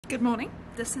Good morning.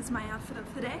 This is my outfit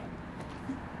of the day.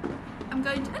 I'm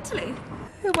going to Italy.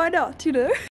 Why not, you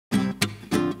know?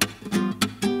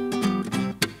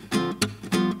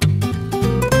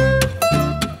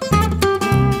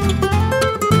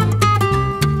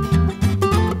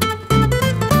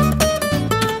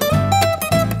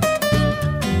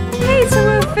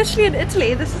 Officially in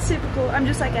Italy. This is super cool. I'm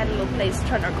just like at a little place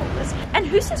trying to record this. And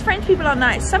who says French people are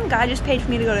nice? Some guy just paid for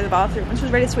me to go to the bathroom, which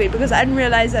was really sweet because I didn't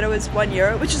realize that it was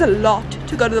 €1, which is a lot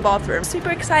to go to the bathroom.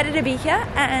 Super excited to be here,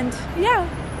 and yeah,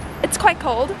 it's quite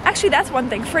cold. Actually, that's one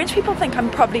thing. French people think I'm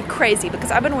probably crazy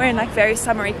because I've been wearing like very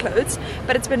summery clothes,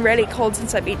 but it's been really cold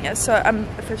since I've been here, so I'm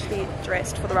officially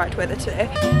dressed for the right weather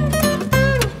today.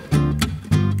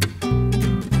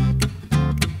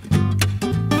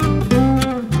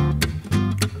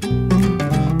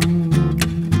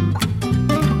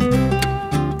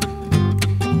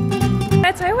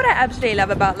 I absolutely love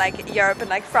about like Europe and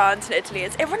like France and Italy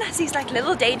is everyone has these like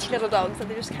little dainty little dogs that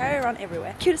they just carry around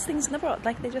everywhere. Cutest things in the world.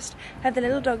 Like they just have the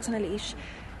little dogs on a leash,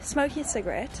 smoking a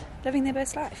cigarette, living their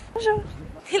best life. Bonjour.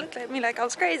 He looked at me like I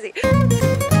was crazy.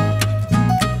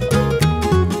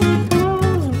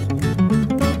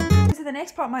 So the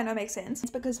next part might not make sense.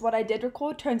 It's because what I did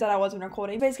record turns out I wasn't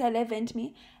recording. Basically I let vent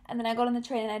me and then I got on the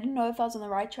train and I didn't know if I was on the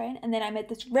right train, and then I met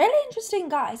this really interesting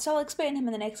guy, so I'll explain him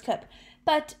in the next clip.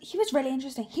 But he was really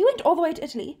interesting. He went all the way to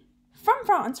Italy, from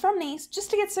France, from Nice, just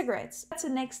to get cigarettes. That's the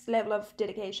next level of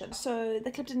dedication. So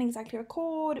the clip didn't exactly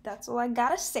record. That's all I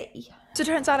gotta say. So it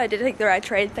turns out I did take the right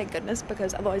train, thank goodness,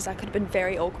 because otherwise that could have been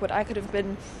very awkward. I could have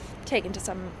been taken to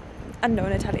some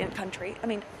unknown Italian country. I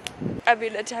mean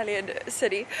Italian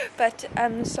city. But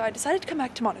so I decided to come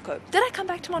back to Monaco. Did I come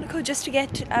back to Monaco just to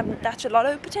get that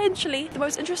gelato? Potentially. The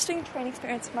most interesting train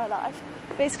experience of my life.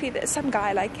 Basically some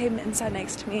guy like came and sat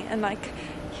next to me, and like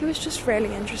he was just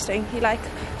really interesting. He like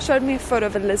showed me a photo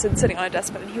of a lizard sitting on a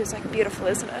dustbin and he was like, beautiful,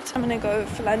 isn't it? I'm gonna go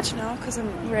for lunch now because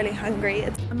I'm really hungry.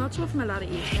 I'm not sure if I'm allowed to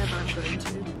eat here, but I'm going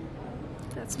to.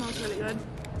 That smells really good.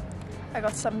 I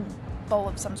got some bowl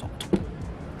of some sort.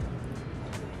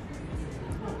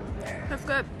 I've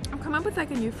come up with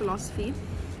like a new philosophy.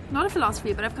 Not a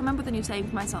philosophy, but I've come up with a new saying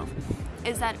for myself.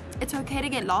 Is that it's okay to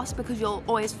get lost because you'll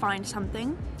always find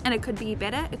something. And it could be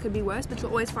better, it could be worse, but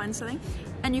you'll always find something.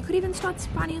 And you could even start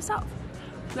finding yourself.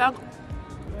 Like,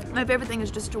 my favorite thing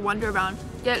is just to wander around,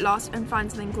 get lost, and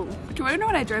find something cool. Do you want to know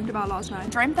what I dreamt about last night? I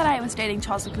dreamt that I was dating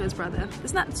Charles Leclerc's brother.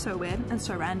 Isn't that so weird and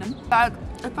so random? But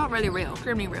it felt really real,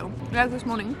 extremely real. Like this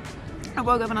morning, I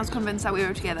woke up and I was convinced that we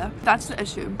were together. That's the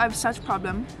issue. I have such a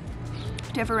problem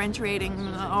differentiating,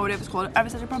 or whatever it's called. I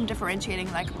have such a problem differentiating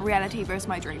like reality versus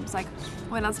my dreams. Like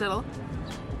when I was little,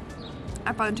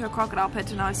 I fell into a crocodile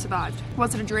pit and I survived.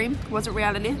 Was it a dream? Was it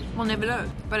reality? We'll never know,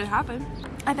 but it happened.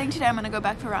 I think today I'm gonna go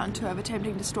back for round 2 of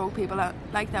attempting to stalk people out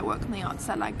like that work on the yachts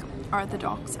that like are at the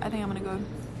docks. I think I'm gonna go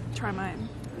try my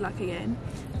luck again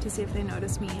to see if they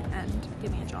notice me and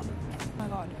give me a job. Oh my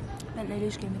god, that lady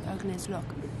just gave me the ugliest look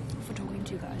for talking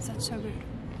to you guys. That's so rude.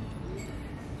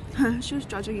 She was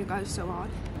judging you guys so hard.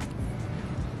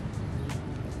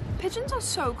 Pigeons are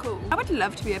so cool. I would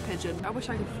love to be a pigeon. I wish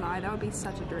I could fly. That would be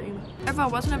such a dream. If I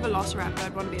wasn't a velociraptor,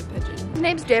 I'd want to be a pigeon. His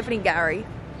name's definitely Gary.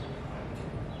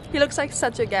 He looks like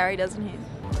such a Gary, doesn't he?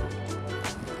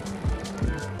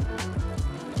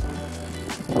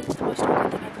 The most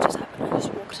awkward thing ever just happened. I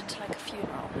just walked into like a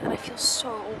funeral and I feel so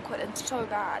awkward and so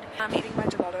bad. I'm eating my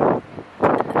gelato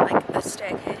and then like a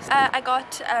staircase. I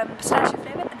got pistachio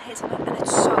flavor and hazelnut, and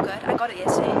it's so good. I got it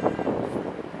yesterday.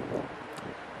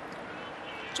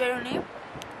 Genuinely,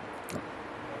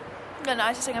 the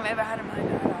nicest thing I've ever had in my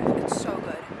entire life. It's so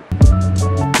good.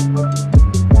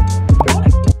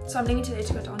 So I'm leaving today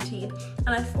to go to Auntie, and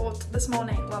I thought this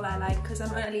morning, well I like, because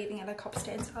I'm only leaving at like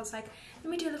 10:30, so I was like, let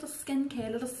me do a little skincare,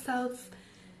 a little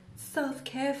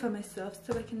self-care for myself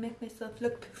so I can make myself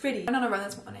look pretty. I went on a run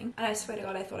this morning and I swear to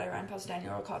god I thought I ran past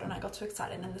Daniel Ricciardo and I got so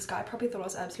excited, and this guy probably thought I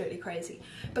was absolutely crazy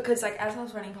because like as I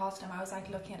was running past him I was like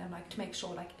looking at him like to make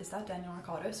sure like, is that Daniel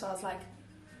Ricciardo? So I was like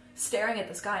staring at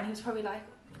this guy and he was probably like,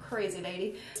 crazy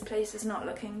lady. This place is not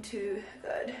looking too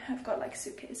good. I've got like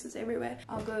suitcases everywhere.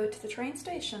 I'll go to the train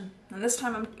station and this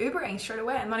time I'm Ubering straight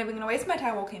away. I'm not even gonna waste my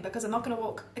time walking because I'm not gonna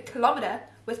walk a kilometer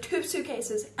with 2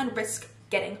 suitcases and risk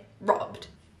getting robbed.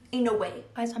 Ain't no way.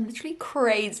 Guys, I'm literally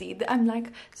crazy. I'm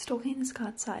like stalking this guy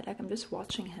outside, like I'm just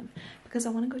watching him because I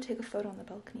want to go take a photo on the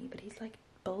balcony, but he's like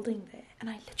building there and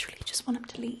I literally just want him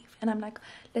to leave, and I'm like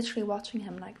literally watching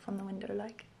him like from the window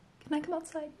like, can I come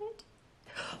outside, mate?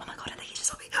 Oh my god, I think he just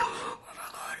saw me. Oh my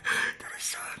god, that is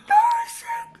so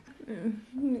embarrassing.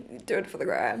 Do it for the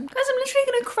gram. Guys, I'm literally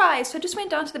gonna cry. So I just went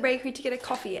down to the bakery to get a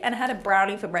coffee and I had a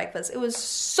brownie for breakfast. It was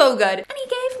so good. And he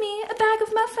gave me a bag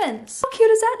of muffins. How cute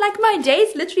is that? Like, my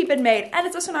day's literally been made, and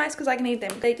it's also nice because I can eat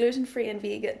them. They're gluten-free and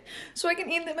vegan, so I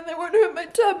can eat them and they won't hurt my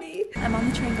tummy. I'm on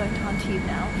the train going to Antibes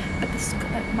now, but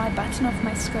my button of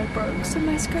my skirt broke, so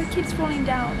my skirt keeps falling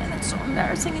down, and it's so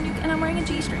embarrassing. And I'm wearing a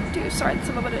G-string too. Sorry, that's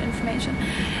a little bit of information.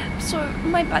 So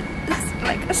my butt is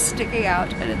like sticking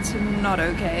out, and it's not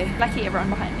okay. Lucky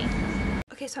everyone behind me.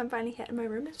 Okay, so I'm finally here in my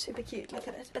room. It's super cute. Look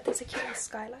at it. But there's a cute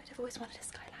skylight. I've always wanted a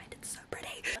skylight. It's so pretty.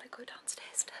 Gotta go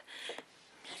downstairs to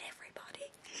meet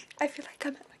everybody. I feel like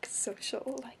I'm at like a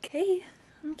social, like, hey,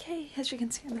 okay. As you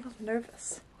can see, I'm a little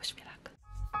nervous. Wish me luck.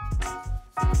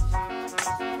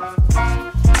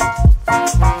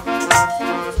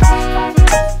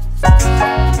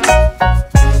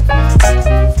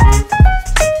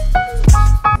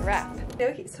 Wrap.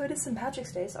 Okay, so it is St.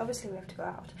 Patrick's Day, so obviously we have to go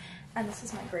out. And this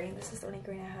is my green. This is the only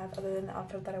green I have other than the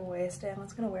outfit that I wore yesterday. I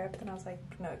was gonna wear it, but then I was like,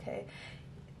 no, okay.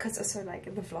 Because also, like,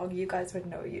 in the vlog, you guys would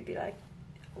know, you'd be like,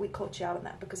 we caught you out on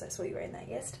that because I saw you wearing that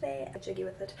yesterday. Get jiggy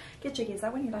with it. Get jiggy. Is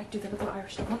that when you like do the little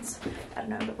Irish dance? I don't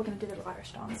know, but we're gonna do the little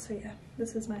Irish dance. So yeah,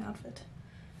 this is my outfit.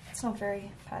 It's not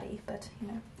very patty, but you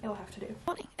know, it'll have to do.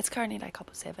 Morning. It's currently like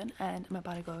 7:30 and I'm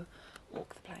about to go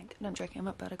walk the plank. No, I'm joking. I'm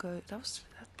about to go. That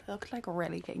looked like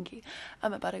really kinky.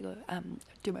 I'm about to go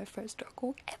do my first dog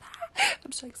walk ever.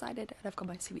 I'm so excited, and I've got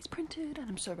my CVs printed, and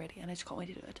I'm so ready, and I just can't wait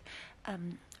to do it.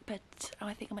 But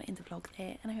I think I'm gonna end the vlog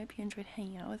there, and I hope you enjoyed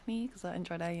hanging out with me because I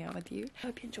enjoyed hanging out with you. I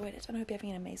hope you enjoyed it, and I hope you're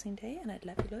having an amazing day, and I'd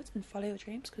love you loads, and follow your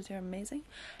dreams because they're amazing.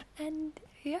 And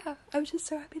yeah, I'm just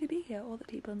so happy to be here. All the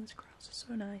people in this crowd are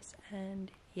so nice,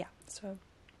 and yeah, so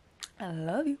I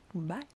love you. Bye.